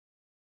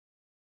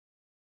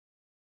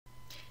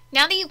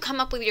Now that you've come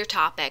up with your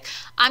topic,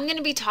 I'm going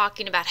to be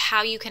talking about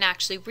how you can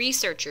actually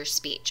research your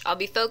speech. I'll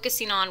be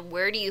focusing on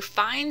where do you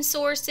find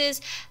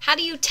sources, how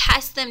do you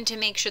test them to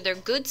make sure they're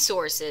good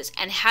sources,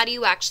 and how do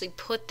you actually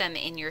put them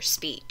in your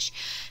speech.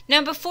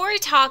 Now, before I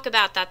talk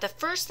about that, the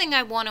first thing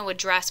I want to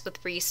address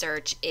with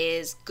research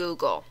is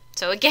Google.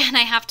 So again,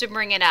 I have to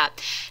bring it up.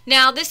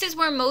 Now, this is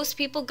where most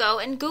people go,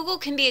 and Google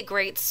can be a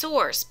great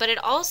source, but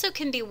it also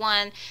can be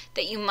one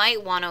that you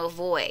might want to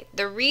avoid.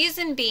 The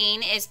reason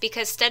being is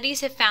because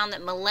studies have found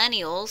that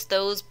millennials,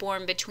 those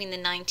born between the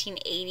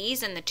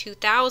 1980s and the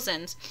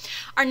 2000s,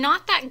 are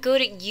not that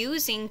good at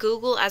using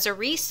Google as a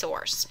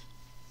resource.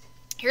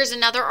 Here's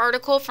another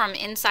article from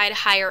Inside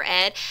Higher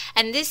Ed,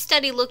 and this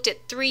study looked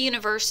at 3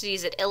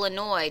 universities at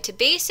Illinois to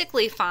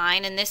basically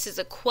find, and this is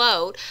a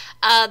quote,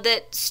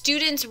 that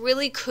students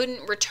really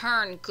couldn't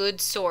return good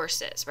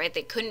sources, right?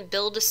 They couldn't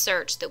build a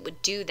search that would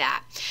do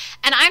that.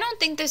 And I don't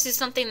think this is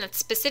something that's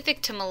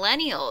specific to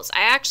millennials.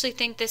 I actually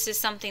think this is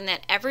something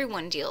that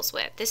everyone deals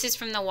with. This is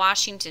from the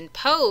Washington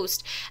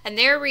Post, and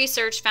their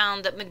research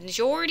found that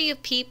majority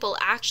of people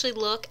actually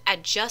look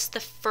at just the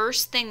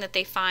first thing that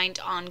they find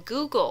on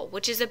Google,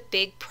 which is a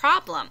big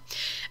problem.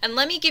 And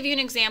let me give you an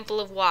example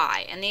of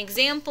why. And the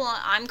example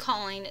I'm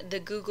calling the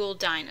Google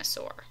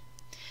dinosaur.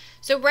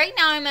 So right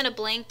now I'm at a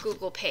blank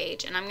Google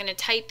page and I'm going to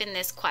type in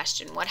this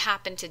question: what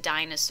happened to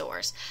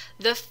dinosaurs?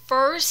 The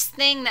first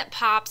thing that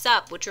pops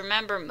up, which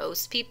remember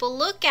most people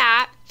look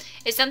at,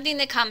 is something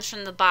that comes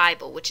from the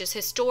Bible, which is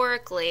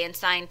historically and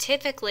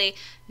scientifically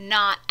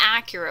not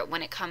accurate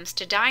when it comes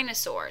to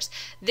dinosaurs.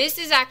 This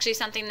is actually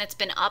something that's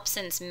been up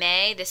since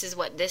May. This is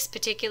what this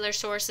particular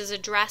source is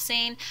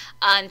addressing.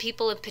 And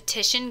people have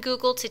petitioned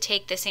Google to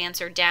take this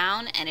answer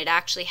down, and it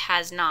actually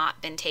has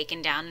not been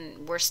taken down.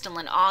 And we're still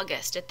in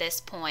August at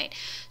this point.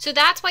 So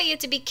that's why you have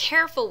to be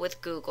careful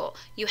with Google.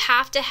 You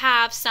have to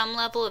have some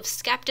level of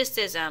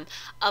skepticism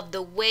of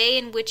the way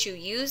in which you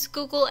use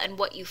Google and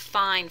what you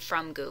find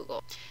from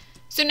Google.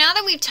 So now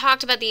that we've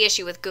talked about the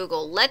issue with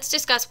Google, let's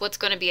discuss what's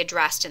going to be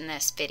addressed in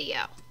this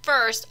video.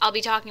 First, I'll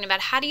be talking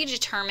about how do you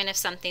determine if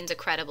something's a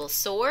credible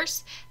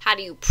source, how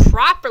do you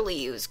properly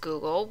use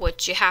Google,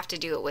 which you have to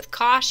do it with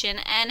caution,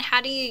 and how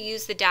do you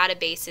use the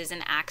databases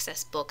and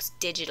access books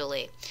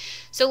digitally.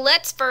 So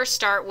let's first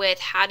start with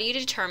how do you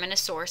determine a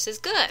source is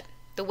good?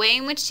 The way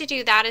in which to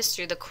do that is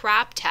through the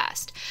CRAP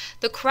test.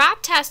 The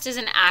CRAP test is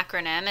an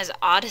acronym, as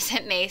odd as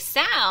it may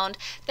sound,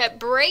 that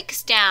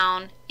breaks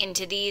down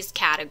into these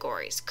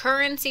categories: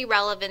 currency,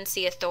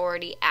 relevancy,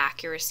 authority,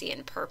 accuracy,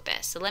 and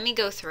purpose. So let me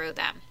go through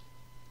them.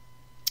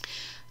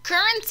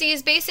 Currency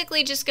is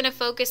basically just going to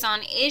focus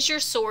on, is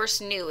your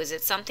source new? Is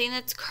it something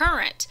that's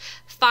current?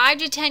 5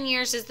 to 10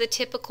 years is the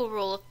typical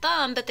rule of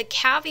thumb, but the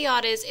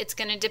caveat is it's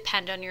going to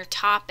depend on your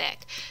topic.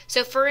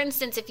 So for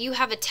instance, if you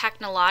have a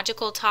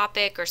technological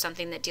topic or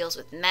something that deals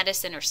with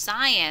medicine or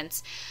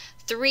science,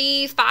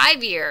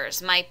 3-5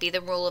 years might be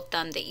the rule of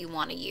thumb that you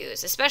want to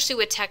use. Especially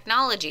with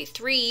technology,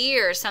 3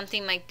 years,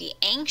 something might be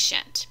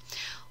ancient.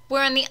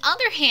 Where on the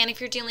other hand,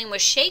 if you're dealing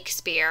with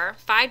Shakespeare,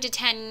 5 to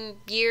 10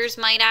 years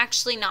might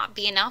actually not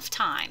be enough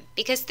time.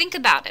 Because think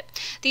about it,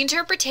 the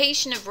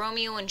interpretation of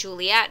Romeo and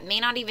Juliet may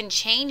not even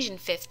change in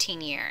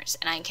 15 years.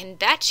 And I can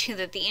bet you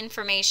that the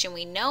information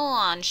we know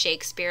on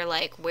Shakespeare,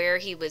 like where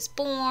he was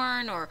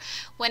born or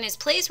when his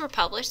plays were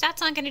published, that's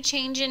not going to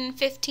change in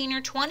 15 or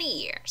 20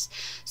 years.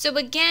 So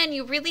again,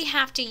 you really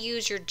have to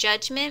use your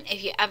judgment.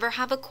 If you ever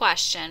have a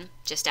question,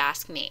 just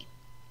ask me.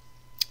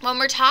 When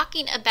we're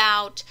talking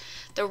about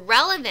the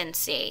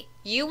relevancy,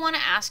 you want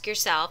to ask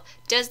yourself,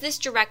 does this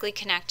directly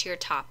connect to your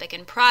topic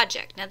and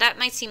project? Now that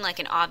might seem like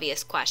an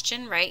obvious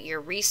question, right? Your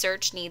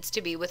research needs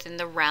to be within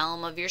the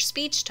realm of your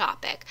speech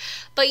topic.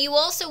 But you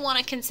also want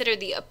to consider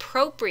the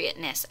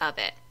appropriateness of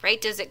it,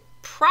 right? Does it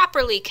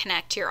properly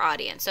connect to your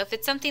audience? So if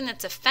it's something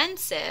that's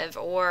offensive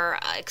or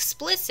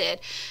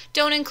explicit,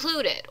 don't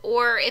include it.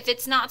 Or if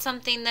it's not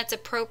something that's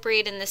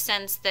appropriate in the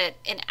sense that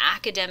an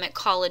academic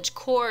college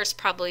course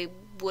probably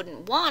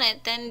wouldn't want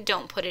it, then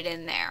don't put it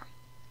in there.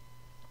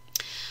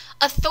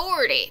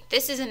 Authority.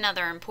 This is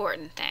another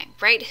important thing,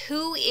 right?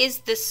 Who is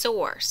the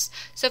source?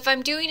 So if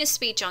I'm doing a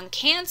speech on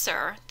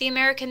cancer, the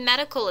American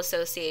Medical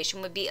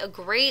Association would be a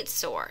great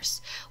source.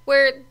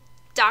 Where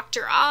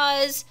Dr.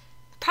 Oz,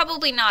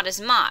 probably not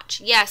as much.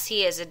 Yes,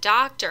 he is a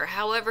doctor.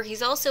 However,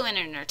 he's also an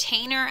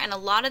entertainer, and a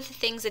lot of the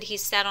things that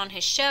he's said on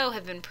his show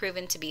have been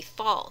proven to be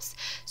false.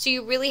 So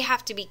you really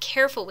have to be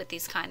careful with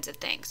these kinds of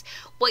things.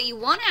 What you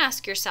want to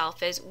ask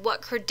yourself is,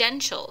 what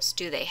credentials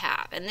do they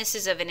have? And this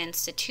is of an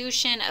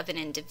institution, of an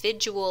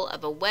individual,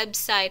 of a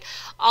website.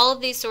 All of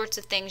these sorts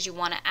of things you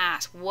want to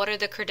ask. What are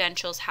the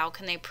credentials? How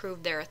can they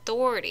prove their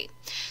authority?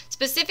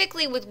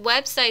 Specifically with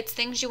websites,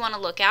 things you want to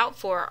look out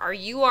for are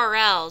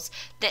URLs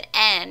that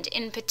end,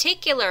 in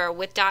particular,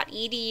 with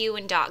 .edu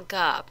and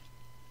 .gov.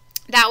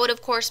 That would,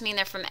 of course, mean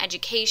they're from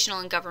educational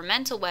and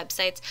governmental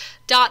websites.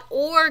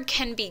 .org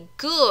can be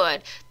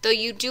good, though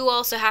you do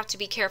also have to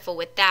be careful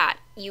with that.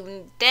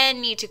 You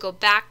then need to go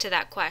back to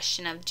that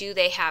question of, do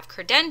they have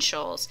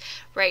credentials,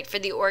 right, for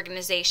the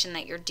organization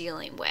that you're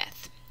dealing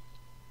with?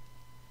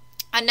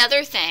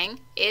 Another thing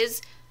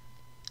is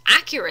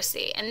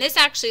accuracy. And this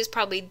actually is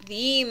probably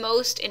the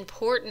most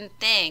important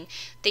thing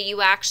that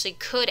you actually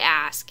could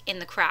ask in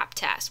the CRAP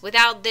test.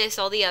 Without this,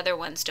 all the other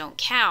ones don't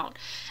count.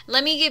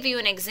 Let me give you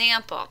an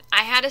example.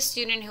 I had a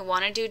student who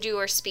wanted to do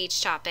her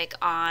speech topic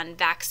on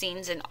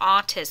vaccines and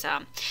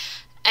autism.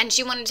 And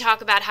she wanted to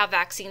talk about how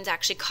vaccines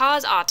actually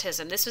cause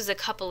autism. This was a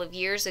couple of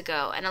years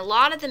ago. And a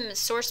lot of the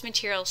source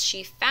materials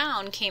she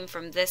found came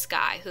from this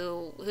guy,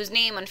 whose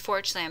name,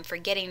 unfortunately, I'm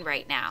forgetting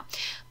right now.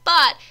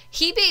 But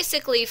he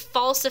basically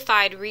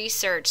falsified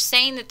research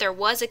saying that there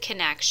was a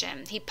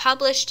connection. He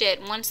published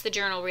it. Once the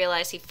journal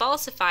realized he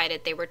falsified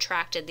it, they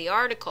retracted the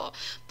article.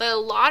 But a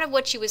lot of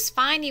what she was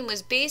finding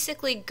was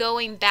basically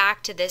going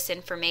back to this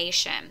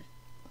information.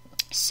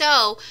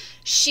 So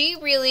she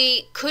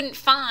really couldn't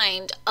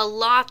find a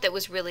lot that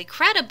was really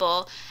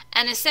credible,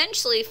 and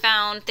essentially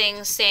found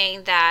things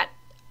saying that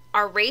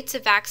our rates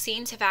of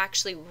vaccines have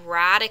actually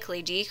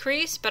radically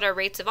decreased, but our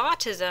rates of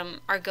autism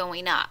are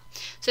going up.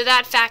 So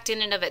that fact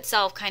in and of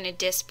itself kind of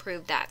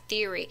disproved that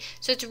theory.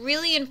 So it's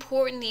really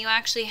important that you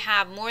actually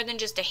have more than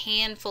just a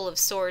handful of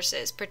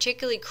sources,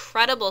 particularly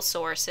credible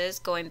sources,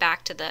 going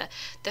back to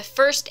the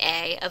first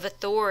A of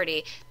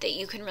authority, that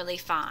you can really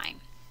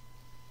find.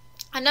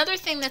 Another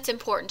thing that's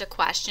important to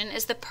question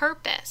is the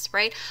purpose,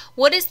 right?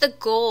 What is the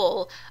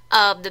goal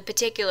of the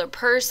particular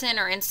person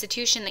or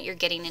institution that you're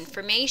getting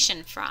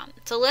information from?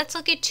 So let's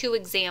look at two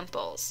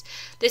examples.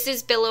 This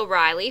is Bill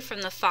O'Reilly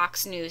from the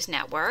Fox News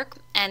Network,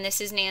 and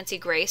this is Nancy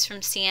Grace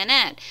from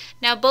CNN.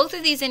 Now, both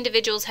of these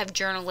individuals have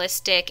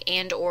journalistic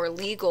and or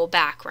legal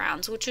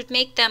backgrounds, which would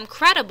make them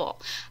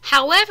credible.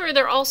 However,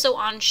 they're also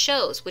on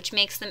shows, which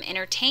makes them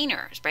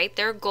entertainers, right?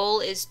 Their goal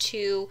is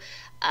to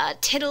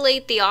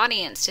titillate the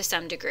audience to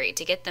some degree,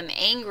 to get them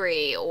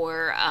angry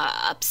or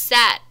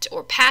upset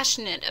or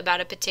passionate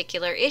about a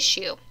particular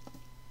issue.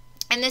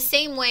 In the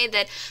same way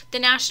that the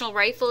National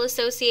Rifle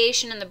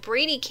Association and the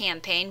Brady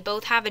campaign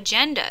both have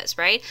agendas,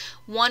 right?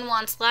 One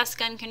wants less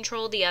gun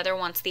control, the other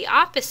wants the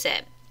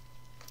opposite.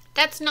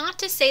 That's not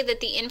to say that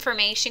the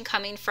information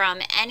coming from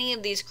any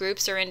of these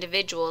groups or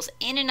individuals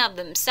in and of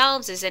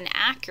themselves is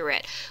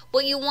inaccurate.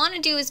 What you want to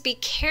do is be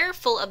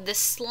careful of the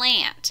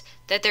slant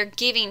that they're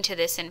giving to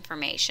this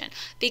information.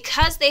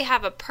 Because they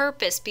have a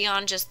purpose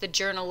beyond just the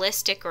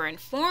journalistic or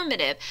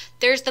informative,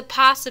 there's the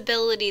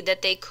possibility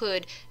that they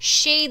could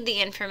shade the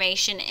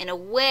information in a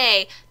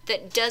way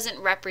that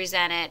doesn't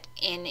represent it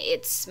in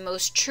its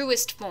most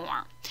truest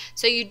form.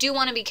 So you do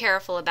want to be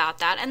careful about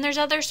that. And there's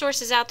other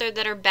sources out there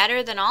that are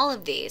better than all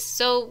of these,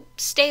 so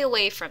stay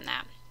away from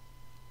them.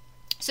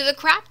 So the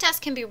CRAP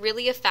test can be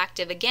really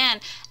effective,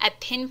 again,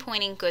 at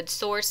pinpointing good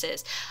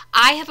sources.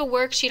 I have a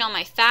worksheet on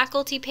my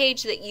faculty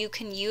page that you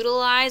can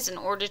utilize in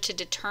order to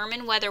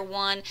determine whether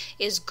one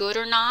is good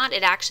or not.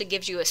 It actually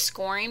gives you a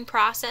scoring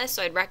process,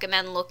 so I'd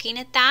recommend looking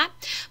at that.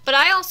 But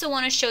I also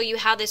want to show you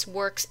how this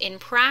works in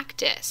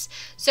practice.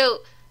 So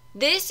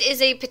this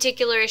is a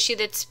particular issue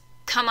that's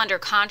come under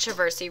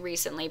controversy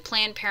recently,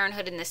 Planned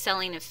Parenthood and the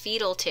selling of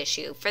fetal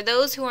tissue. For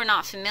those who are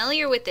not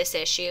familiar with this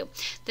issue,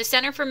 the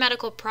Center for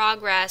Medical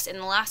Progress in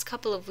the last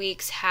couple of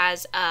weeks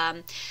has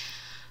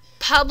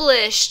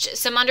published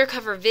some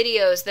undercover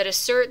videos that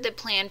assert that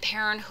Planned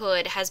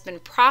Parenthood has been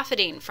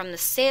profiting from the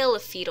sale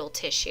of fetal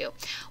tissue.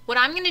 What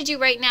I'm going to do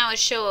right now is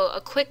show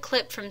a quick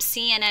clip from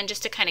CNN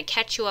just to kind of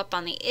catch you up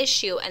on the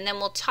issue, and then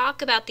we'll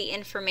talk about the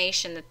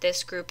information that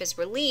this group has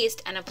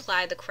released and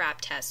apply the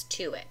CRAP test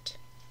to it.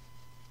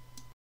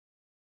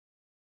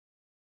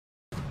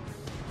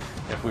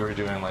 If we were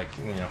doing like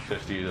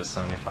 50 to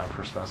 75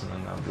 per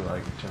specimen, that would be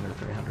like 200,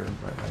 300,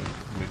 right?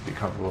 And we'd be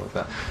comfortable with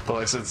that. But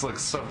like, so it's like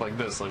stuff like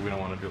this. Like we don't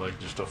want to do like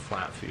just a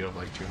flat fee of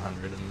like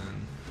 200, and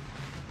then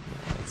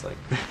it's like.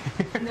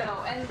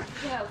 No, and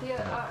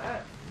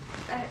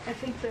I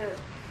think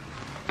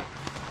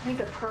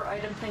the per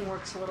item thing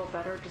works a little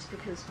better just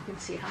because we can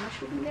see how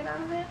much we can get out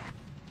of it.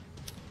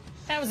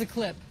 That was a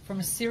clip from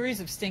a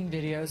series of sting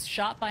videos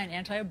shot by an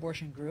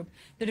anti-abortion group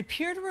that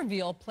appear to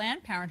reveal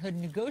Planned Parenthood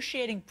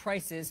negotiating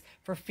prices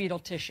for fetal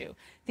tissue.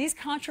 These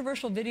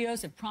controversial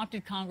videos have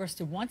prompted Congress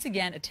to once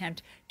again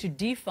attempt to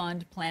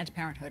defund Planned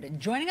Parenthood.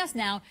 And joining us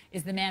now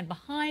is the man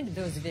behind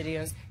those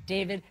videos,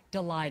 David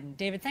Daleiden.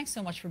 David, thanks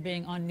so much for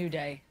being on New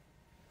Day.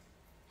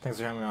 Thanks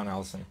for having me on,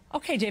 Allison.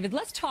 Okay, David,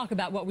 let's talk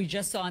about what we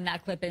just saw in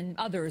that clip and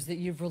others that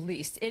you've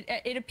released.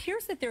 It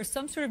appears that there's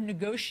some sort of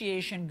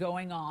negotiation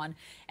going on,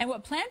 and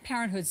what Planned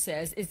Parenthood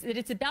says is that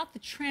it's about the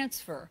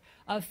transfer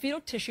of fetal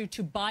tissue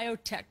to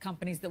biotech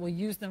companies that will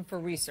use them for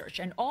research.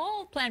 And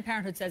all Planned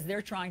Parenthood says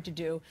they're trying to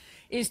do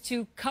is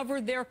to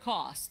cover their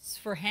costs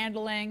for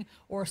handling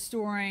or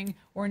storing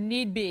or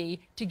need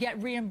be to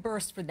get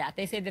reimbursed for that.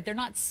 They say that they're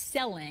not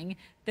selling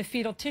the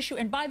fetal tissue.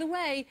 And by the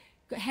way,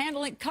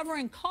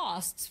 covering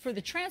costs for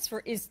the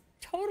transfer is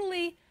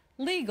totally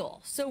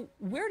legal. So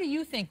where do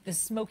you think the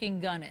smoking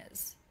gun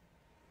is?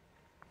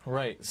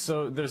 Right.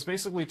 So there's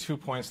basically 2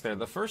 points there.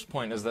 The first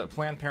point is that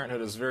Planned Parenthood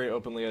is very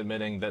openly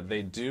admitting that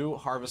they do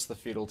harvest the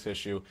fetal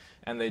tissue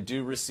and they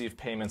do receive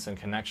payments in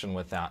connection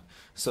with that.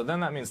 So then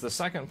that means the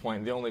second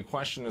point, the only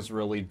question is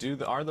really,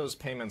 are those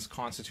payments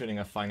constituting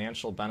a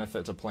financial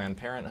benefit to Planned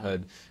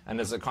Parenthood,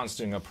 and is it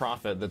constituting a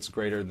profit that's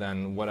greater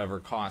than whatever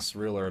costs,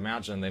 real or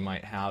imagined, they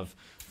might have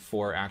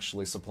for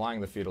actually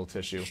supplying the fetal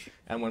tissue.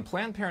 And when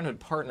Planned Parenthood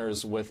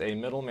partners with a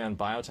middleman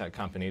biotech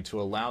company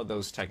to allow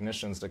those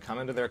technicians to come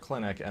into their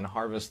clinic and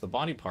harvest the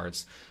body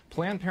parts,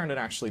 Planned Parenthood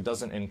actually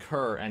doesn't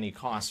incur any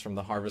costs from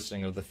the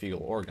harvesting of the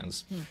fetal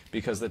organs,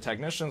 because the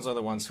technicians are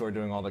the ones who are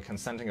doing all the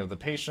consenting of the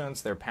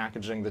patients, they're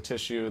packaging the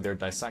tissue, they're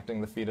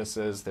dissecting the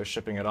fetuses, they're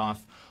shipping it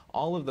off.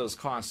 All of those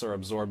costs are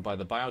absorbed by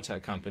the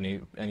biotech company,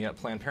 and yet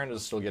Planned Parenthood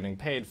is still getting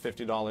paid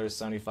 $50,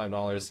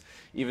 $75,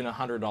 even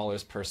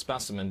 $100 per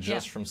specimen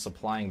just from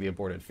supplying the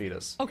aborted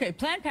fetus. Okay,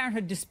 Planned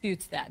Parenthood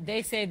disputes that.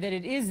 They say that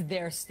it is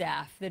their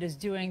staff that is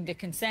doing the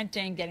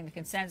consenting, getting the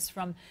consents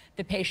from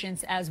the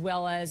patients, as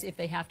well as if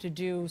they have to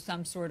do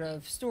some sort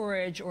of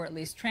storage or at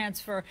least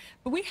transfer.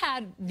 But we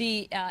had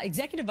the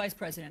executive vice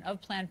president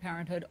of Planned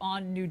Parenthood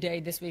on New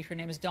Day this week. Her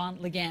name is Dawn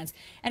Legans.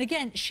 And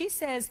again, she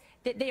says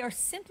that they are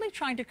simply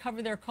trying to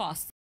cover their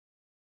costs.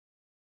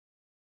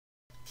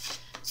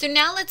 So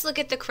now let's look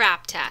at the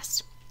CRAP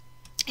test.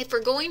 If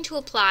we're going to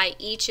apply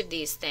each of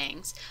these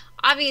things,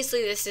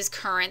 obviously this is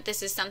current,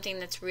 this is something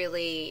that's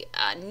really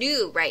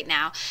new right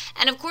now,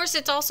 and of course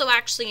it's also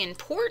actually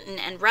important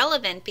and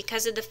relevant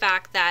because of the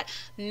fact that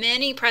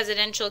many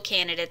presidential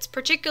candidates,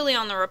 particularly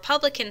on the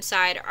Republican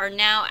side, are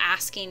now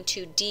asking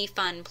to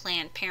defund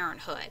Planned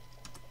Parenthood.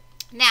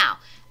 Now,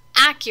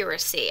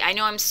 accuracy. I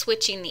know I'm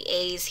switching the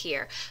A's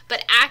here,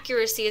 but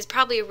accuracy is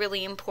probably a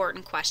really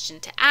important question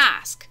to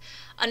ask.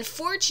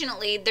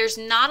 Unfortunately, there's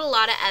not a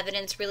lot of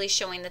evidence really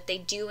showing that they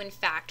do in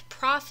fact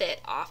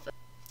profit off of it.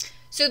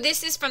 So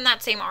this is from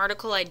that same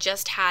article I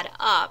just had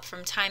up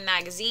from Time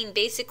Magazine,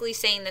 basically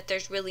saying that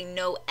there's really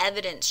no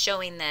evidence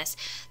showing this,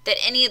 that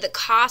any of the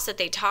costs that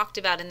they talked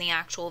about in the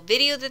actual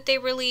video that they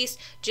released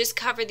just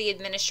cover the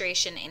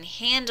administration and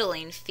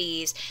handling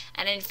fees,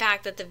 and in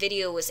fact that the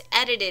video was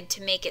edited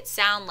to make it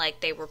sound like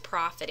they were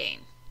profiting.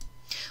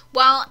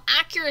 While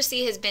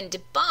accuracy has been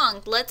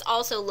debunked, let's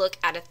also look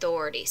at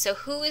authority. So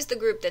who is the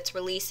group that's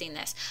releasing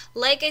this?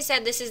 Like I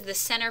said, this is the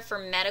Center for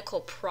Medical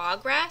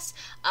Progress.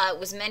 It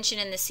was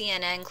mentioned in the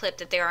CNN clip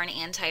that they are an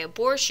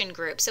anti-abortion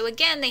group. So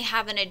again, they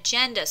have an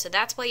agenda, so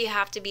that's why you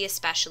have to be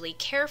especially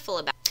careful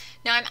about it.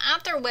 Now, I'm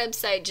at their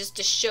website just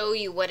to show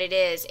you what it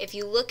is. If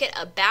you look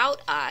at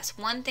About Us,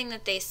 one thing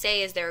that they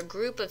say is they're a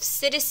group of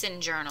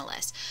citizen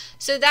journalists.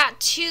 So that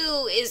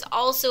too is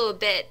also a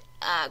bit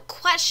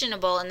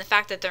questionable in the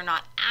fact that they're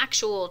not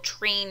actual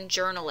trained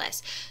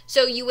journalists.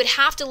 So you would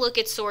have to look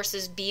at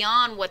sources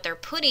beyond what they're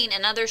putting,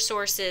 and other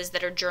sources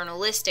that are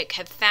journalistic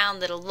have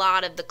found that a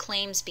lot of the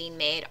claims being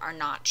made are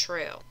not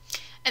true.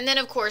 And then,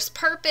 of course,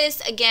 purpose,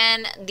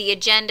 again, the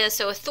agenda.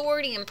 So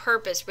authority and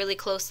purpose really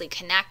closely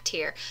connect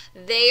here.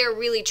 They are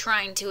really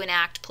trying to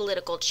enact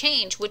political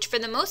change, which for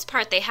the most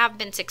part, they have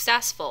been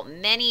successful.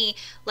 Many,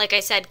 like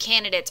I said,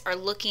 candidates are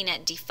looking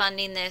at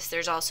defunding this.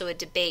 There's also a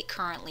debate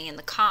currently in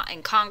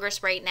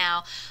Congress right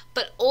now.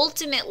 But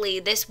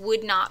ultimately, this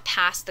would not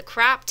pass the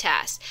CRAP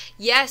test.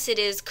 Yes, it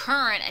is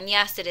current, and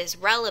yes, it is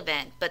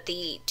relevant, but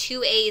the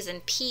two A's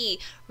and P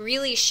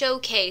really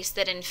showcase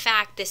that, in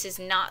fact, this is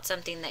not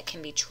something that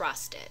can be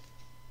trusted.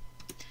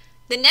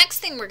 The next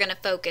thing we're going to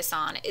focus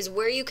on is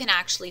where you can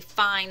actually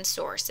find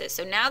sources.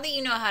 So now that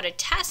you know how to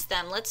test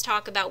them, let's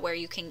talk about where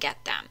you can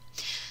get them.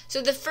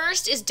 So the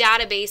first is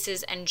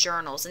databases and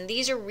journals, and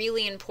these are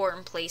really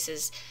important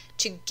places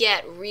to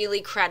get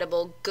really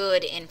credible,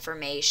 good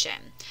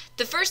information.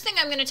 The first thing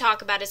I'm going to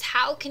talk about is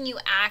how can you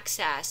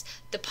access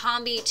the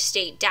Palm Beach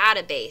State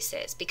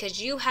databases,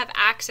 because you have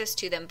access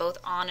to them both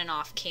on and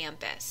off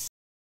campus.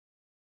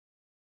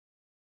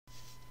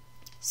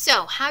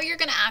 So how you're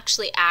going to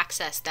actually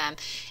access them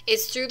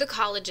is through the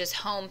college's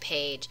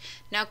homepage.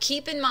 Now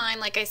keep in mind,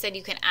 like I said,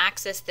 you can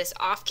access this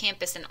off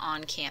campus and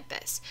on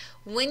campus.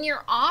 When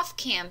you're off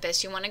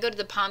campus, you want to go to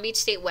the Palm Beach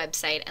State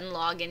website and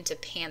log into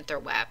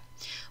PantherWeb.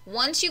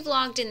 Once you've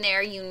logged in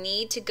there, you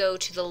need to go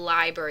to the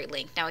library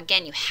link. Now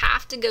again, you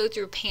have to go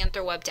through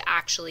PantherWeb to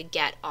actually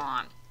get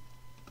on.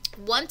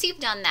 Once you've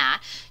done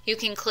that, you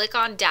can click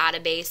on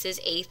databases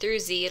A through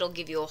Z. It'll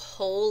give you a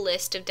whole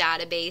list of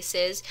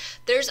databases.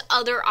 There's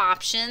other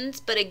options,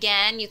 but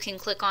again, you can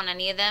click on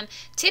any of them.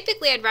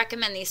 Typically, I'd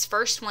recommend these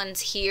first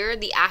ones here,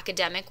 the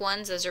academic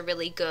ones. Those are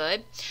really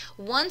good.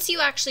 Once you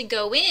actually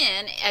go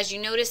in, as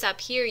you notice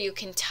up here, you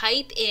can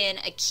type in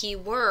a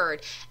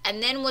keyword,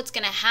 and then what's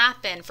going to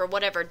happen for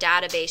whatever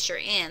database you're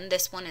in,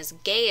 this one is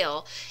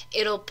Gale,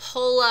 it'll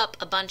pull up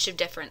a bunch of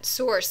different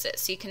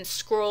sources. So you can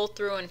scroll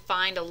through and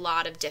find a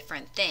lot of different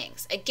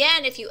things.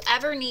 Again, if you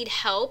ever need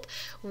help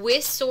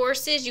with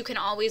sources, you can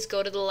always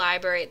go to the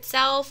library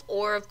itself,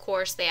 or of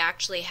course they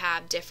actually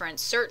have different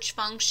search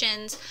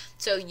functions,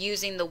 so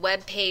using the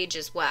web page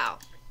as well.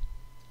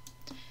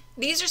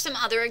 These are some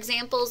other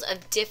examples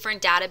of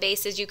different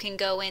databases you can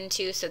go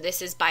into. So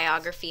this is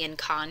biography and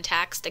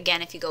context.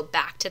 Again, if you go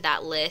back to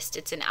that list,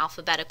 it's in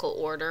alphabetical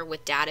order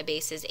with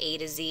databases A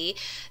to Z.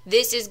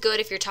 This is good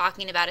if you're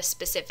talking about a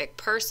specific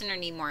person or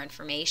need more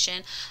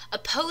information.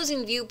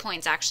 Opposing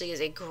viewpoints actually is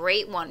a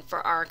great one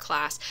for our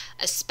class,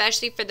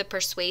 especially for the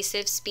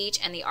persuasive speech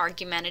and the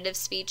argumentative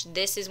speech.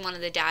 This is one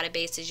of the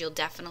databases you'll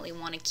definitely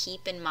want to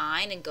keep in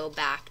mind and go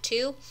back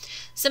to.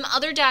 Some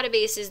other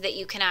databases that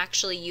you can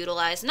actually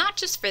utilize, not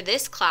just for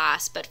this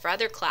class, but for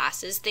other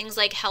classes, things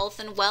like health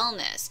and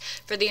wellness.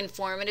 For the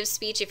informative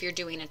speech, if you're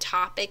doing a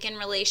topic in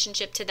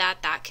relationship to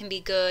that, that can be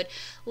good.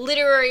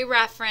 Literary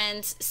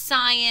reference,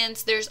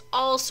 science, there's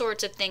all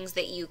sorts of things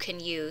that you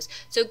can use.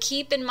 So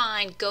keep in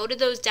mind, go to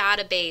those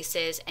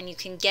databases and you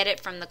can get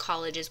it from the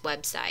college's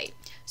website.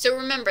 So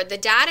remember, the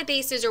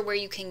databases are where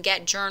you can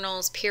get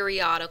journals,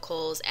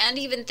 periodicals, and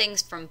even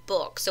things from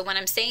books. So when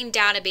I'm saying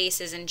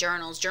databases and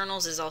journals,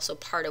 journals is also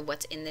part of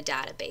what's in the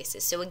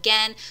databases. So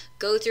again,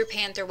 go through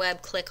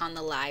PantherWeb, click on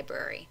the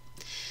library.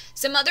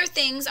 Some other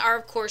things are,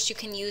 of course, you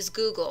can use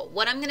Google.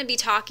 What I'm going to be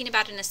talking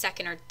about in a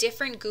second are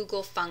different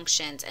Google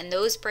functions, and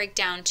those break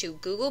down to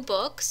Google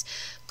Books,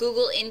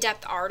 Google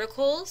In-Depth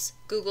Articles,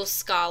 Google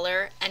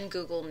Scholar, and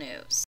Google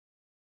News.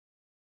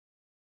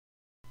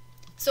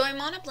 So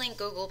I'm on a blank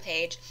Google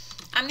page.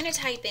 I'm going to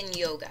type in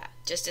yoga,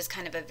 just as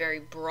kind of a very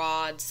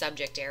broad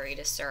subject area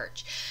to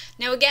search.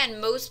 Now again,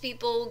 most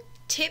people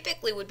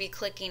typically would be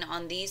clicking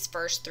on these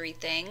first three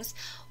things.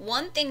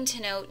 One thing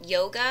to note,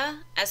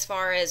 yoga, as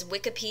far as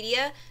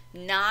Wikipedia,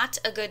 not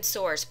a good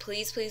source.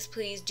 Please, please,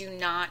 please do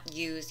not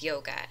use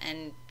yoga.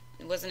 And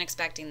wasn't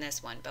expecting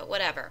this one, but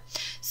whatever.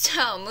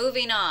 So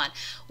moving on,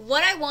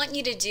 what I want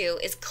you to do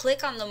is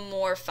click on the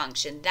more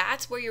function.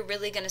 That's where you're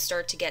really going to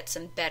start to get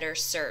some better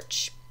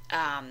search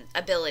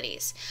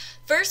abilities.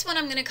 First one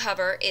I'm going to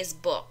cover is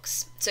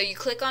books. So you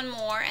click on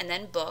more and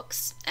then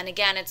books, and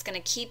again it's going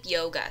to keep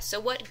yoga. So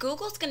what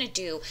Google's going to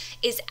do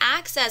is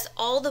access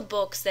all the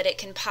books that it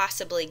can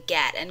possibly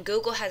get, and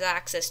Google has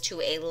access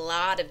to a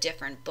lot of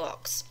different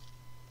books.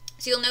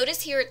 So you'll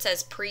notice here it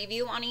says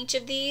preview on each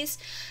of these.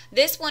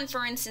 This one,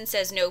 for instance,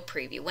 says no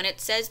preview. When it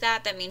says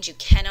that, that means you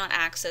cannot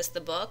access the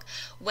book.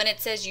 When it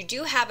says you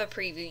do have a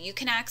preview, you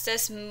can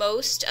access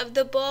most of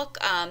the book.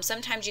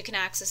 Sometimes you can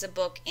access a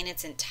book in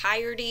its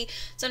entirety.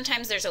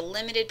 Sometimes there's a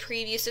limited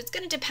preview, so it's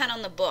going to depend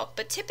on the book.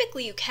 But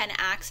typically you can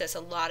access a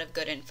lot of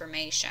good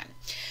information.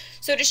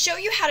 So to show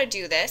you how to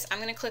do this, I'm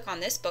going to click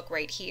on this book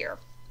right here.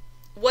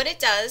 What it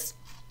does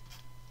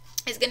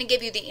is going to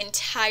give you the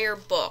entire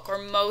book or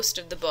most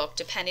of the book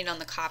depending on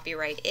the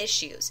copyright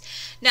issues.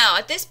 Now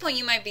at this point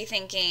you might be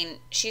thinking,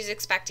 she's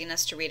expecting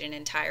us to read an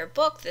entire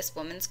book, this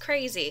woman's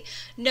crazy.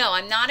 No,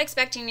 I'm not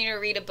expecting you to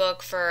read a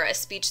book for a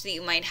speech that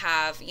you might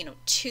have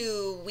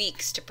 2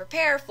 weeks to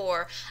prepare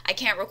for. I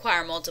can't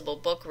require multiple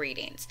book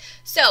readings.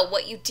 So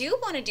what you do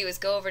want to do is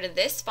go over to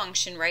this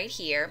function right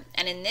here,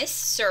 and in this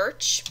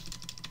search,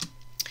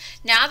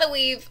 now that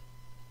we've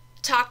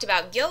talked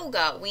about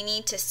yoga, we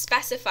need to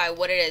specify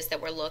what it is that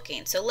we're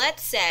looking. So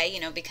let's say,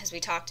 because we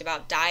talked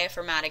about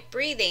diaphragmatic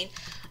breathing,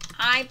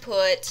 I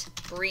put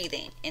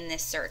breathing in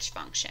this search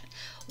function.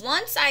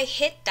 Once I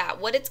hit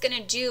that, what it's going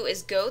to do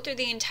is go through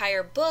the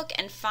entire book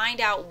and find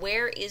out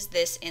where is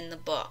this in the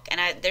book.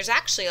 And there's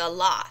actually a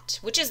lot,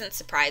 which isn't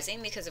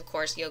surprising because, of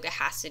course, yoga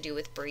has to do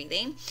with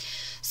breathing.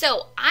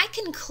 So I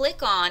can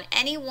click on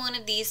any one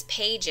of these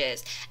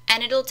pages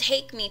and it'll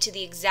take me to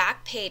the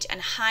exact page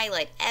and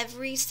highlight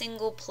every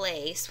single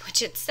place,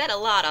 which it said a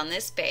lot on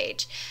this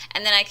page.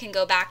 And then I can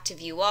go back to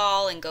view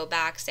all and go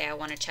back, say I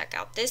want to check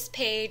out this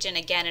page, and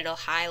again it'll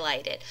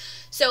highlight it.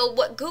 So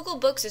what Google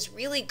Books is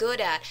really good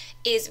at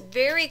is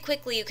very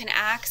quickly you can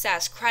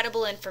access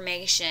credible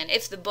information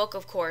if the book,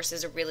 of course,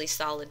 is a really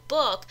solid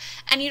book,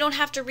 and you don't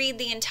have to read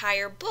the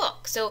entire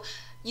book. So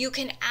you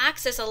can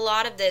access a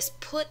lot of this,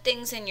 put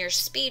things in your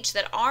speech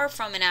that are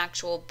from an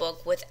actual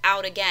book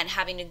without, again,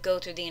 having to go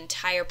through the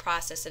entire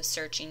process of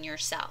searching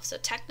yourself. So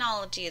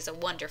technology is a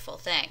wonderful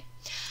thing.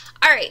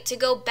 All right, to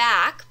go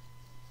back,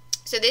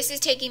 so this is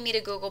taking me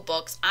to Google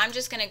Books. I'm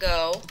just going to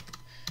go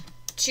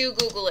to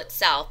Google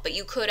itself, but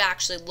you could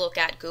actually look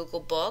at Google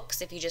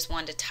Books if you just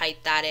wanted to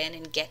type that in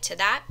and get to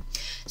that.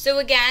 So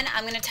again,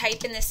 I'm going to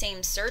type in the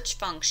same search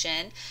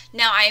function.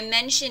 Now I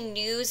mentioned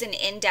news and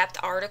in-depth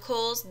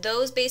articles.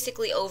 Those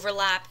basically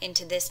overlap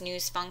into this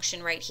news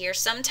function right here.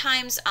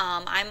 Sometimes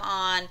I'm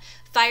on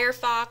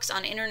Firefox,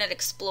 on Internet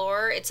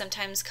Explorer. It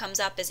sometimes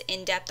comes up as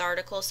in-depth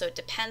articles, so it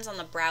depends on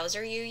the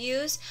browser you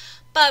use.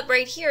 But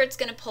right here, it's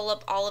going to pull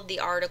up all of the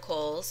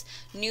articles,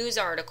 news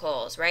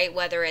articles, right?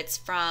 Whether it's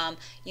from,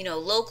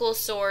 local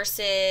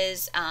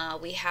sources.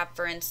 We have,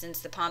 for instance,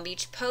 the Palm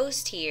Beach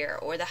Post here,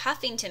 or the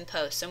Huffington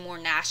Post, so more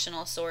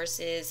national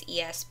sources,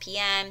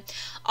 ESPN,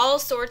 all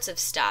sorts of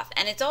stuff.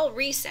 And it's all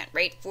recent,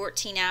 right?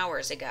 14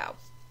 hours ago.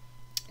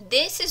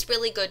 This is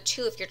really good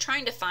too if you're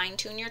trying to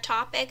fine-tune your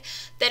topic,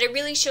 that it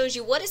really shows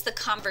you what is the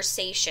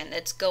conversation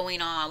that's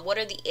going on, what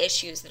are the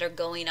issues that are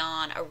going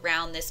on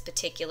around this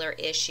particular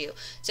issue.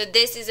 So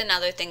this is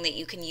another thing that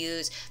you can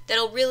use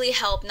that'll really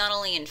help not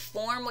only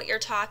inform what you're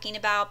talking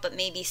about, but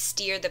maybe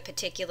steer the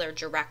particular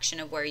direction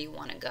of where you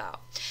want to go.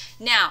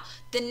 Now,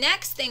 the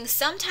next thing,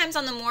 sometimes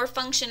on the more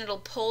function, it'll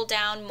pull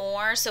down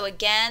more. So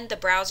again, the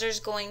browser is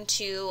going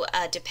to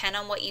depend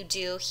on what you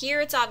do.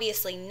 Here, it's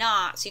obviously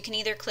not. So you can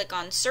either click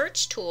on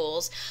Search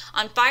Tools.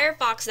 On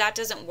Firefox, that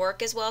doesn't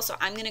work as well. So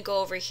I'm going to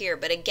go over here.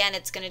 But again,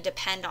 it's going to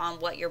depend on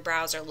what your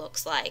browser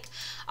looks like.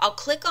 I'll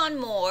click on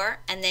More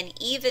and then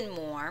Even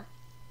More.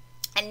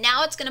 And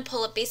now it's going to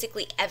pull up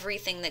basically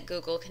everything that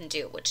Google can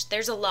do, which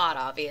there's a lot,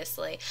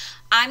 obviously.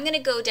 I'm going to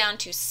go down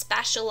to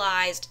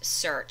Specialized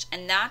Search,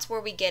 and that's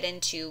where we get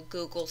into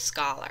Google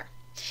Scholar.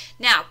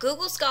 Now,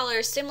 Google Scholar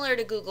is similar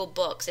to Google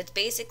Books. It's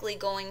basically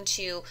going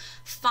to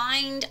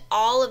find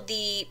all of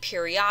the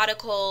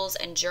periodicals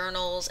and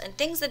journals and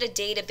things that a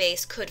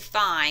database could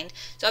find.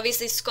 So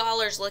obviously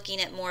Scholar's looking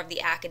at more of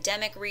the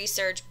academic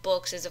research.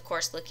 Books is, of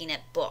course, looking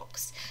at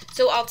books.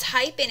 So I'll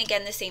type in,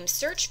 again, the same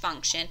search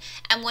function,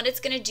 and what it's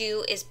going to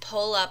do is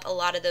pull up a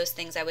lot of those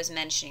things I was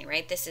mentioning,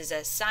 right? This is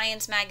a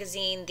science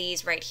magazine.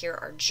 These right here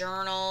are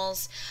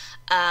journals.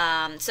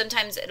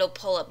 Sometimes it'll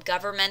pull up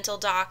governmental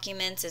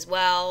documents as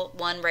well,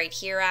 one right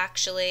here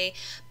actually,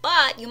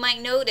 but you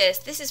might notice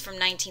this is from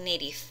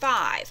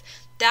 1985.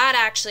 That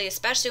actually,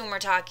 especially when we're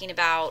talking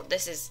about,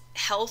 this is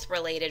health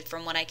related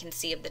from what I can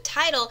see of the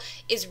title,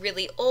 is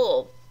really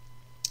old.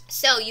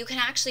 So you can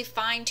actually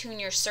fine tune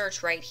your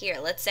search right here.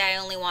 Let's say I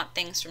only want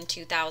things from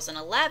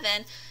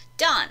 2011.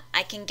 Done.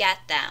 I can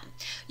get them.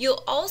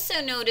 You'll also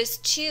notice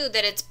too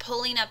that it's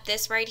pulling up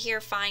this right here,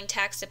 find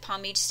text at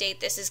Palm Beach State.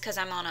 This is because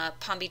I'm on a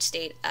Palm Beach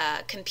State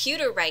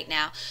computer right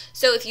now.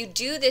 So if you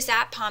do this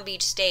at Palm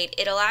Beach State,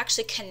 it'll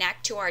actually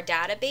connect to our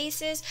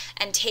databases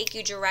and take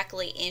you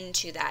directly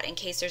into that in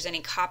case there's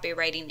any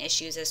copywriting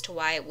issues as to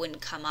why it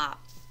wouldn't come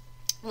up.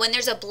 When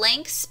there's a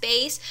blank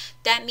space,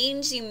 that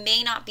means you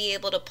may not be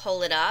able to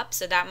pull it up,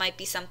 so that might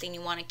be something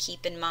you want to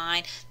keep in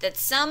mind, that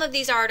some of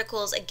these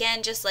articles,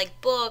 again, just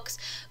like books,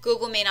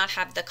 Google may not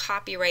have the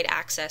copyright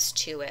access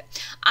to it.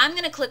 I'm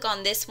going to click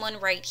on this one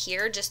right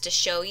here just to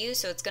show you,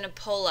 so it's going to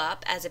pull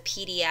up as a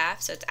PDF,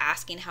 so it's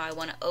asking how I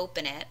want to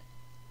open it.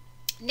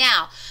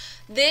 Now,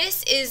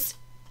 this is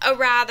a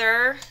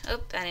rather,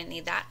 I didn't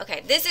need that.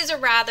 Okay, this is a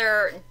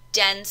rather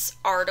dense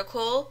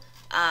article.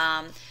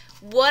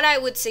 What I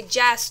would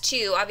suggest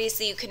too,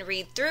 obviously you can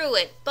read through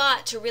it,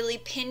 but to really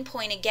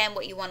pinpoint again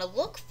what you want to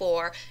look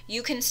for,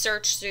 you can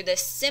search through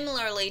this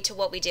similarly to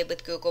what we did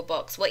with Google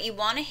Books. What you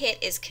want to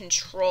hit is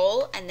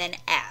Control and then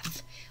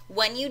F.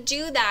 When you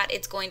do that,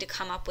 it's going to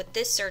come up with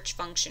this search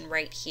function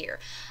right here.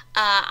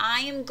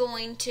 I am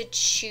going to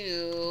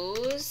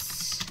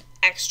choose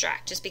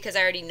extract just because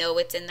I already know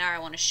what's in there. I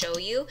want to show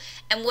you,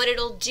 and what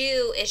it'll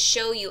do is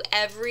show you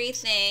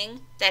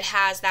everything that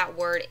has that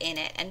word in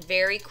it, and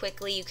very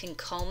quickly you can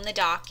comb the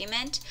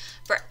document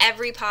for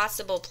every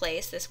possible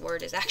place. This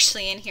word is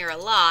actually in here a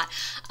lot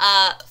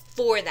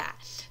for that.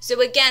 So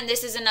again,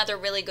 this is another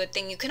really good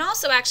thing. You can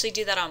also actually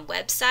do that on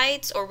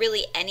websites or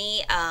really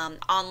any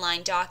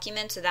online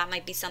document, so that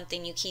might be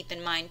something you keep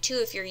in mind too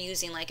if you're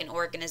using like an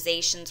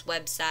organization's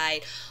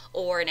website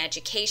or an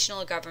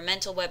educational or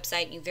governmental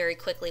website and you very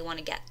quickly want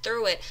to get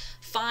through it.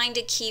 Find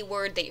a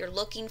keyword that you're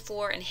looking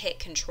for and hit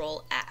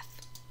Control F.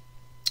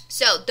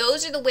 So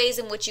those are the ways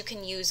in which you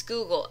can use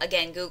Google.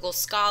 Again, Google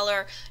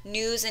Scholar,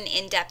 news and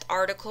in-depth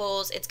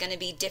articles. It's going to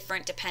be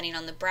different depending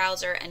on the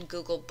browser, and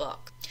Google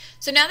Book.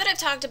 So now that I've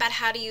talked about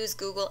how to use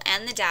Google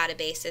and the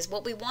databases,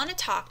 what we want to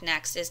talk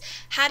next is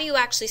how do you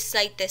actually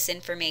cite this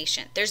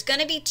information? There's going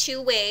to be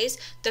two ways.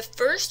 The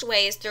first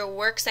way is through a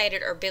works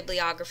cited or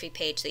bibliography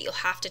page that you'll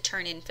have to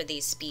turn in for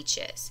these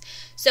speeches.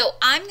 So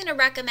I'm going to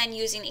recommend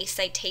using a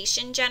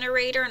citation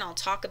generator, and I'll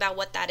talk about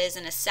what that is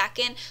in a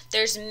second.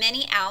 There's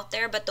many out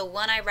there, but the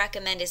one I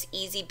recommend is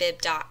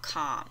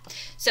EasyBib.com.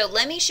 So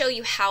let me show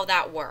you how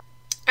that works.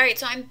 All right,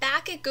 so I'm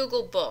back at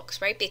Google Books,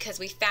 right, because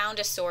we found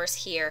a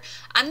source here.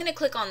 I'm going to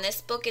click on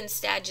this book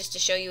instead just to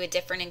show you a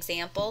different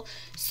example.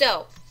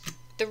 So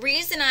the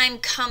reason I'm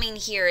coming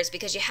here is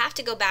because you have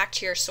to go back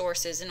to your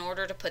sources in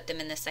order to put them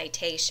in the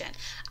citation.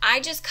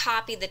 I just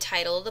copied the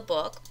title of the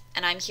book,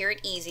 and I'm here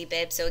at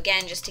EasyBib. So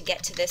again, just to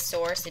get to this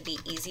source, it'd be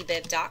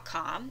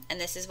EasyBib.com,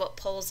 and this is what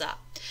pulls up.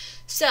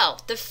 So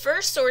the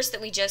first source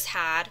that we just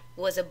had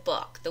was a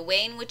book. The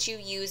way in which you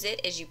use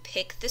it is you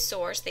pick the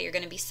source that you're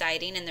going to be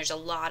citing, and there's a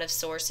lot of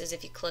sources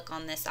if you click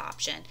on this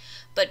option.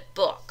 But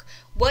book.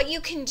 What you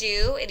can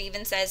do, it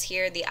even says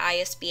here the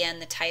ISBN,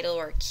 the title,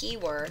 or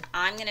keyword.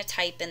 I'm going to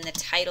type in the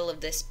title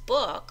of this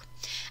book,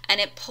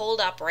 and it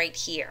pulled up right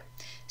here.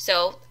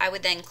 So I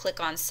would then click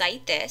on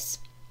Cite This.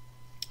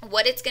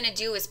 What it's going to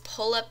do is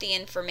pull up the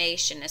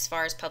information as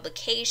far as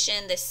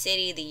publication, the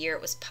city, the year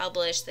it was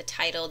published, the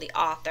title, the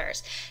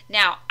authors.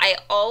 Now, I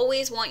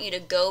always want you to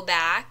go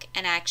back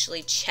and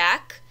actually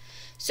check.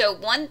 So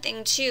one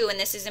thing too, and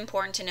this is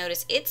important to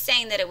notice, it's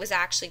saying that it was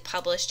actually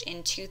published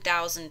in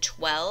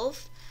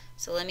 2012.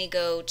 So let me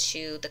go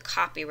to the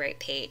copyright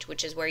page,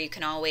 which is where you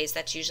can always,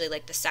 that's usually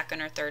like the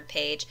second or third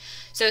page.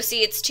 So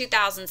see, it's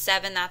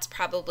 2007. That's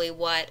probably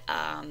what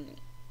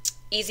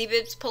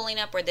EasyBib's pulling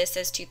up, where this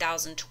says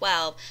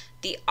 2012.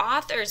 The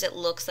authors, it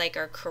looks like,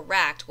 are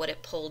correct, what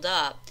it pulled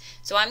up.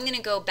 So I'm going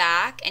to go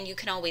back, and you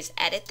can always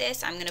edit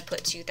this. I'm going to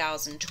put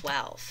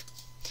 2012.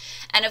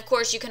 And of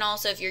course, you can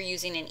also, if you're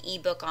using an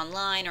ebook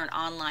online or an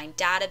online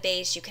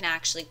database, you can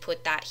actually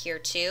put that here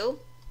too.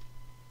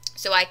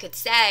 So I could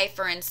say,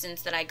 for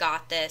instance, that I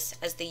got this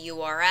as the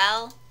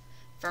URL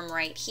from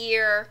right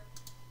here,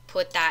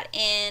 put that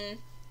in.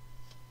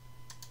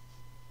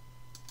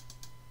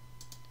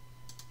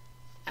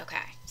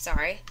 Okay,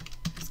 sorry,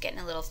 it's getting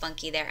a little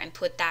funky there, and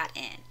put that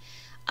in.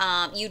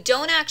 You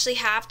don't actually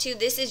have to.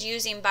 This is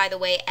using, by the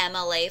way,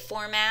 MLA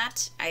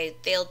format. I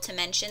failed to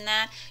mention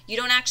that. You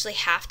don't actually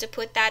have to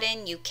put that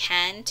in. You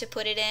can to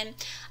put it in.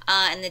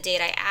 And the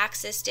date I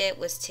accessed it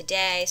was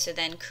today, so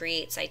then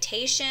create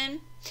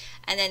citation.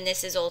 And then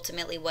this is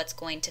ultimately what's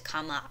going to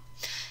come up.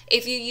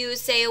 If you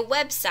use, say, a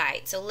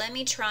website, so let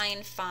me try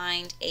and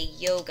find a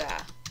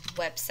yoga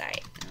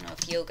website. I don't know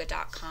if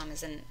yoga.com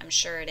is I'm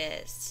sure it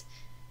is.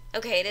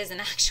 Okay, it is an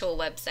actual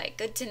website.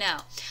 Good to know.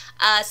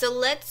 So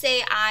let's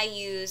say I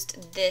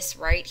used this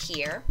right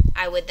here.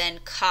 I would then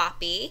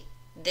copy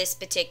this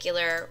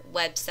particular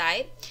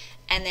website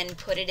and then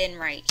put it in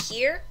right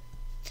here.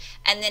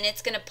 And then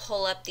it's going to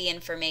pull up the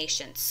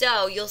information.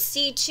 So you'll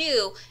see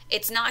too,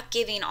 it's not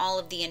giving all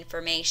of the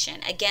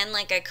information. Again,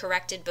 like I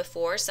corrected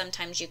before,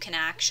 sometimes you can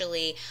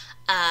actually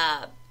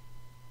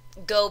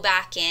go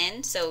back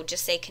in. So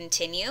just say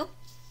continue.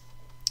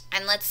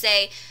 And let's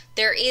say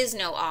there is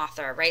no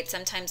author, right?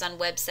 Sometimes on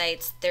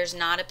websites, there's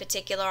not a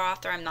particular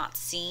author. I'm not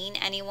seeing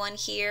anyone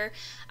here.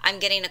 I'm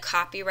getting a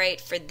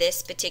copyright for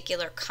this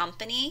particular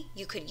company.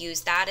 You could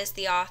use that as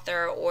the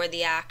author, or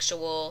the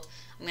actual,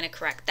 I'm going to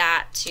correct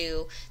that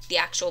to the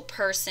actual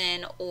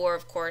person, or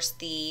of course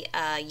the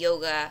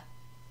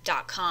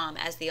yoga.com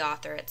as the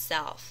author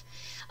itself.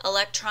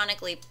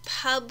 Electronically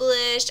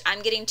published,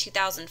 I'm getting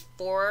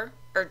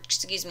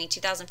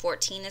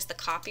 2014 is the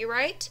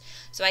copyright.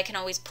 So I can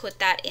always put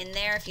that in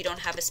there if you don't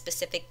have a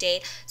specific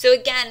date. So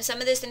again,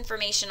 some of this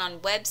information on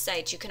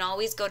websites, you can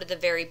always go to the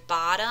very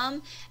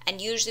bottom,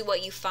 and usually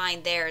what you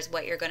find there is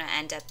what you're going to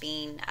end up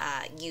being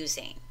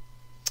using.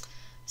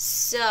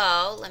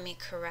 So let me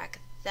correct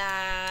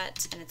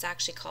that, and it's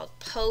actually called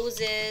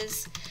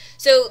poses.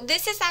 So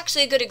this is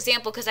actually a good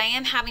example because I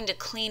am having to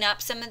clean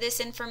up some of this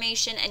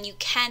information, and you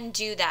can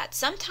do that.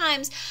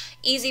 Sometimes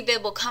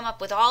EasyBib will come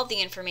up with all the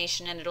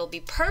information and it'll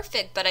be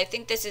perfect, but I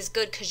think this is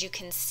good because you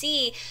can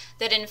see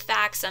that in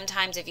fact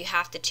sometimes if you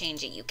have to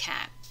change it, you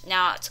can.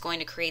 Now it's going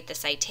to create the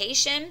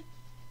citation.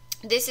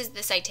 This is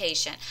the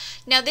citation.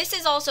 Now this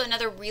is also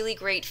another really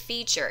great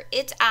feature.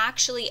 It's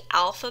actually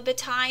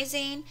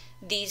alphabetizing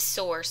these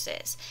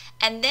sources.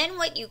 And then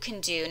what you can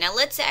do, now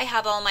let's say I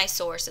have all my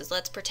sources.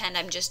 Let's pretend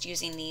I'm just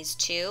using these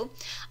two.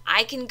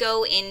 I can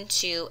go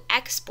into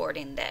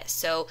exporting this.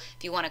 So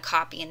if you want to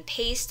copy and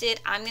paste it,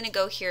 I'm going to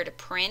go here to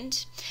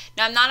print.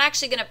 Now I'm not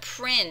actually going to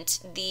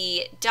print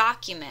the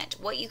document.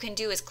 What you can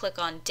do is click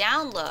on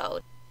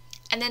download.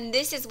 And then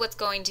this is what's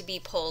going to be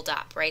pulled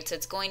up, right? So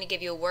it's going to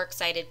give you a works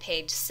cited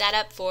page set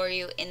up for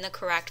you in the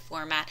correct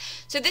format.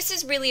 So this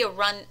is really a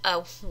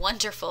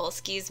wonderful,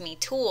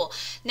 tool.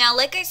 Now,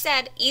 like I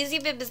said,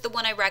 EasyBib is the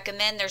one I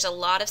recommend. There's a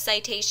lot of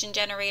citation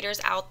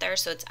generators out there,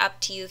 so it's up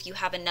to you if you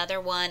have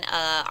another one.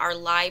 Our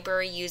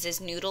library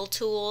uses Noodle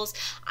Tools.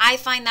 I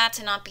find that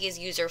to not be as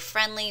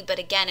user-friendly, but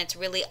again, it's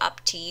really up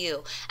to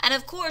you. And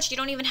of course, you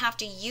don't even have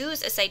to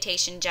use a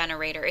citation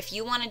generator. If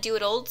you want to do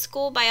it old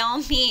school, by all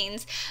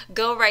means,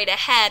 go right ahead.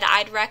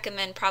 I'd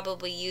recommend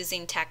probably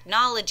using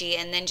technology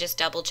and then just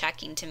double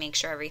checking to make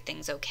sure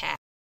everything's okay.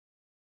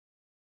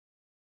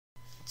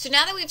 So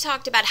now that we've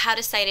talked about how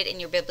to cite it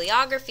in your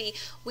bibliography,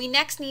 we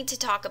next need to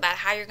talk about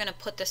how you're going to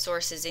put the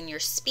sources in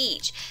your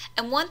speech.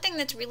 And one thing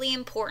that's really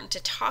important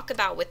to talk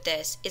about with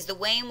this is the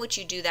way in which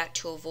you do that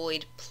to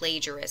avoid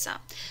plagiarism.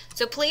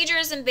 So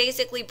plagiarism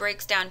basically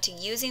breaks down to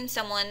using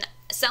someone's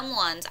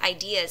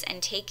ideas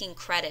and taking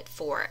credit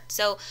for it.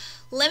 So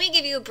let me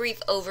give you a brief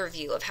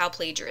overview of how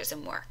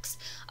plagiarism works.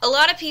 A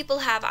lot of people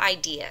have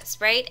ideas,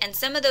 right? And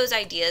some of those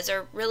ideas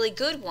are really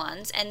good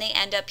ones, and they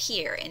end up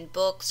here in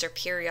books or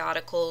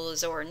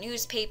periodicals or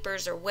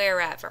newspapers or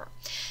wherever.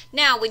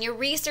 Now, when you're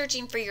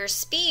researching for your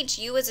speech,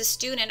 you as a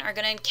student are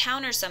going to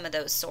encounter some of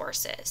those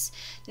sources.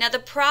 Now, the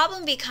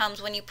problem becomes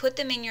when you put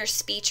them in your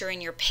speech or in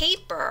your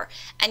paper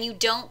and you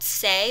don't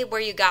say where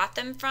you got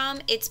them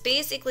from. It's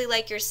basically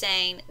like you're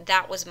saying,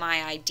 that was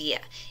my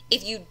idea.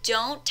 If you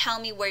don't tell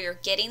me where you're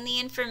getting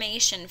the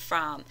information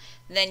from,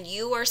 then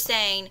you are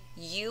saying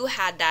you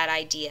had that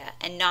idea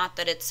and not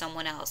that it's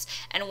someone else.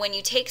 And when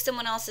you take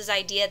someone else's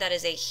idea, that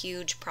is a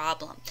huge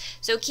problem.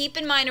 So keep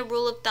in mind a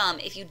rule of thumb.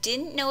 If you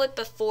didn't know it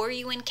before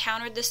you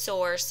encountered the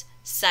source,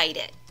 cite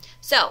it.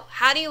 So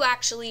how do you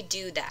actually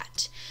do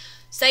that?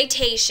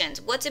 Citations.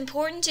 What's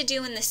important to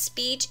do in the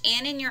speech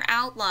and in your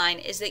outline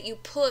is that you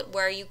put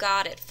where you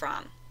got it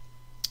from.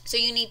 So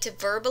you need to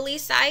verbally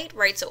cite,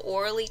 right? So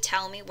orally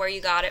tell me where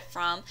you got it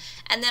from,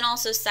 and then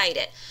also cite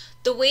it.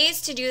 The ways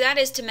to do that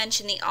is to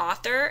mention the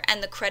author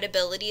and the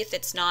credibility if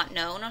it's not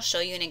known. I'll show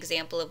you an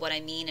example of what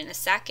I mean in a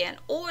second.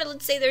 Or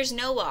let's say there's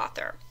no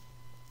author.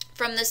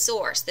 From the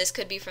source. This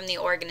could be from the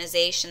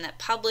organization that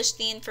published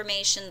the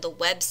information, the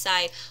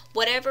website,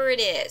 whatever it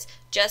is.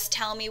 Just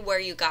tell me where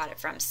you got it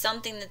from,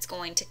 something that's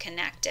going to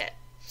connect it.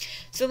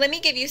 So let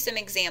me give you some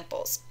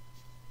examples.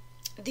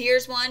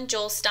 Here's one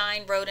Joel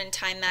Stein wrote in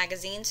Time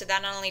magazine, so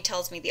that not only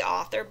tells me the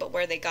author, but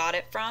where they got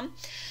it from.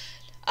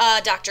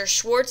 Dr.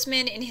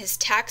 Schwartzman in his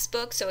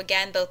textbook, so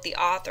again, both the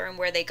author and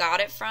where they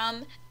got it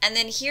from. And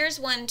then here's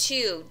one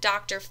too,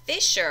 Dr.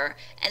 Fisher,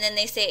 and then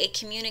they say a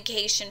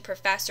communication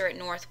professor at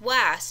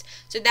Northwest.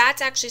 So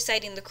that's actually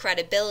citing the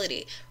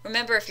credibility.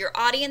 Remember, if your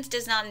audience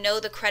does not know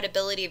the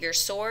credibility of your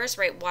source,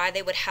 right, why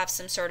they would have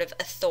some sort of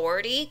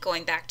authority,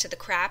 going back to the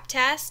CRAP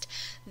test,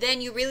 then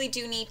you really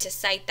do need to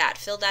cite that,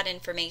 fill that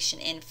information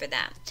in for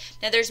them.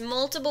 Now there's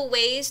multiple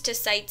ways to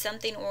cite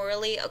something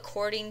orally,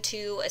 according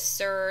to,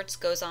 asserts,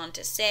 goes on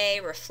to say,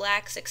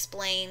 reflects,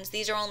 explains.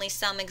 These are only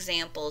some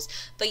examples,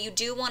 but you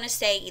do want to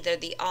say either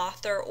the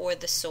author or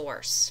the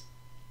source.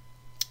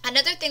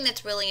 Another thing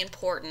that's really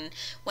important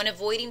when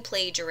avoiding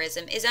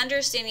plagiarism is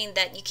understanding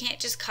that you can't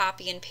just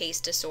copy and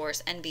paste a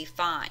source and be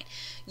fine.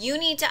 You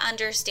need to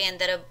understand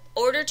that in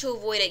order to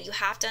avoid it, you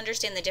have to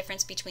understand the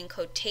difference between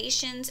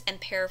quotations and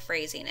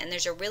paraphrasing. And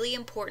there's a really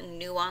important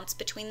nuance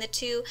between the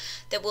two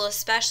that will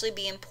especially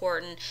be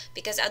important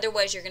because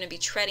otherwise you're going to be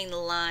treading the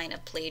line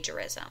of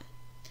plagiarism.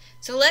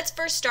 So let's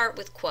first start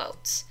with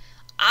quotes.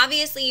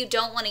 Obviously, you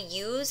don't want to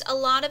use a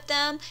lot of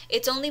them.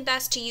 It's only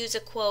best to use a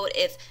quote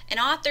if an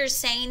author's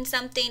saying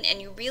something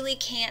and you really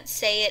can't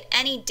say it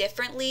any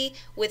differently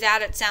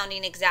without it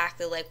sounding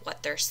exactly like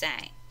what they're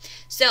saying.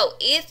 So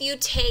if you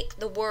take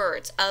the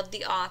words of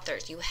the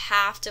authors, you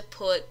have to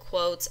put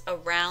quotes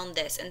around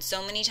this, and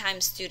so many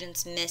times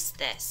students miss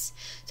this.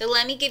 So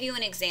let me give you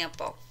an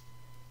example.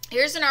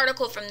 Here's an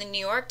article from the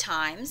New York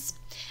Times,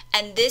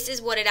 and this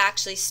is what it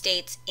actually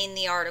states in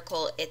the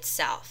article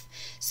itself.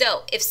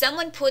 So if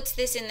someone puts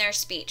this in their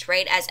speech,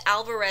 right, as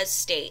Alvarez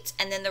states,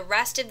 and then the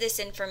rest of this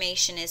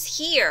information is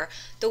here,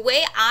 the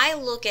way I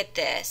look at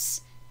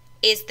this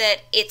is that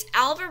it's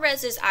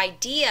Alvarez's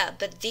idea,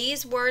 but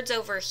these words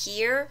over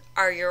here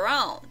are your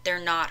own. They're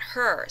not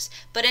hers.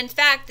 But in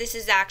fact, this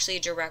is actually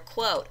a direct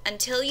quote.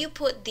 Until you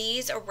put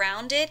these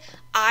around it,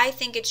 I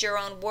think it's your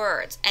own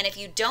words. And if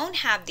you don't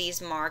have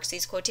these marks,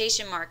 these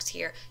quotation marks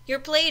here, you're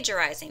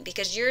plagiarizing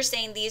because you're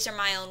saying these are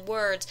my own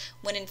words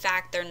when in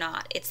fact they're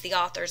not. It's the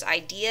author's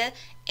idea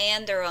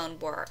and their own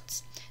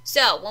words.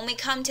 So when we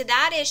come to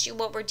that issue,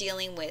 what we're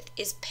dealing with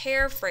is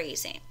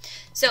paraphrasing.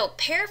 So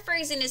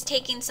paraphrasing is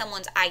taking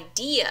someone's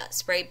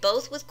ideas, right?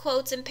 Both with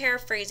quotes and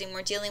paraphrasing,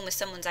 we're dealing with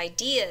someone's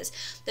ideas.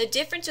 The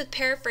difference with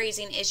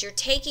paraphrasing is you're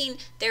taking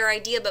their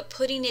idea but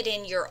putting it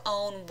in your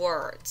own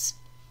words.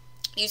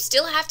 You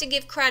still have to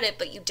give credit,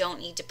 but you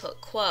don't need to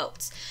put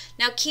quotes.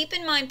 Now keep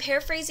in mind,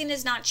 paraphrasing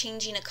is not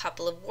changing a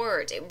couple of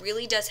words. It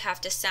really does have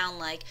to sound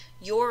like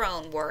your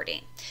own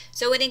wording.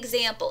 So an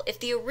example, if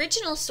the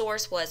original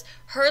source was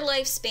her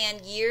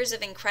lifespan years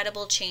of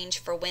incredible change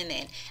for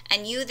women,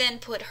 and you then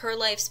put her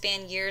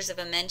lifespan years of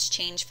immense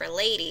change for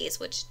ladies,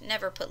 which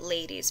never put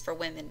ladies for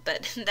women,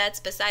 but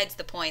that's besides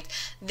the point,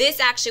 this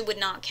actually would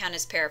not count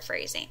as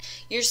paraphrasing.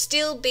 You're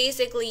still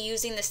basically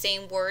using the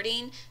same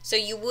wording, so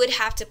you would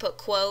have to put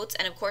quotes,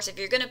 and of course if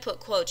you're going to put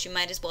quotes, you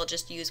might as well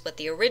just use what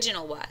the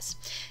original was.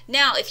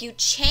 Now if you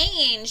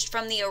changed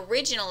from the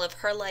original of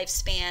her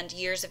lifespan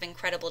years of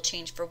incredible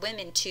change for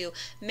women to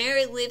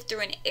Mary lived through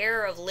an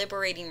era of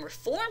liberating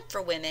reform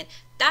for women,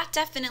 that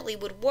definitely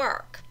would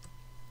work.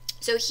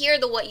 So here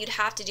what you'd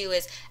have to do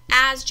is,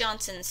 as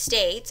Johnson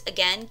states,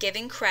 again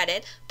giving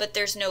credit, but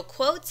there's no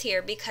quotes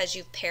here because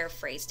you've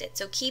paraphrased it.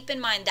 So keep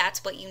in mind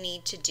that's what you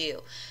need to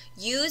do.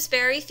 Use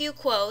very few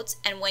quotes,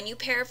 and when you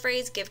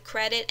paraphrase, give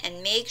credit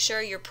and make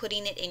sure you're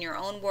putting it in your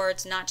own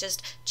words, not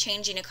just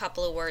changing a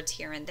couple of words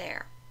here and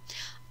there.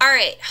 All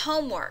right,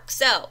 homework.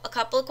 So a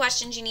couple of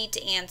questions you need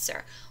to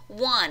answer.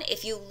 One,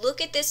 if you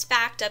look at this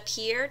fact up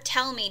here,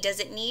 tell me,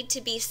 does it need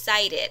to be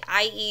cited?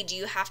 I.e., do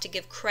you have to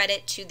give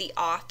credit to the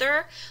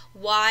author?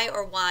 Why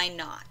or why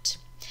not?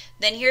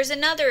 Then here's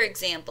another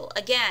example.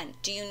 Again,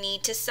 do you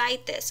need to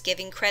cite this?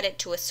 Giving credit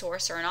to a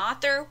source or an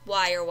author?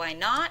 Why or why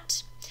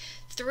not?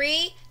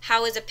 3,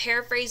 how is a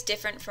paraphrase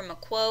different from a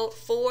quote?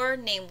 4,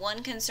 name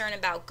one concern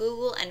about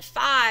Google. And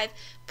 5,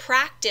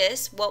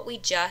 practice what we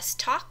just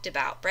talked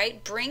about,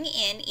 right? Bring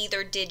in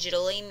either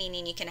digitally,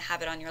 meaning you can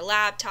have it on your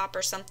laptop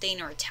or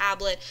something, or a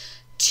tablet,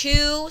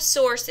 2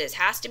 sources.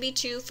 Has to be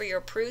 2 for your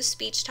approved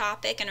speech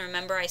topic. And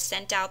remember, I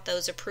sent out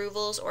those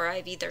approvals, or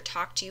I've either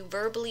talked to you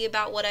verbally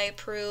about what I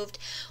approved.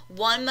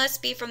 1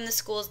 must be from the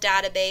school's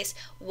database.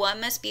 1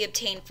 must be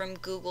obtained from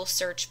Google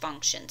search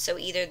function. So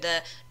either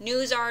the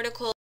news article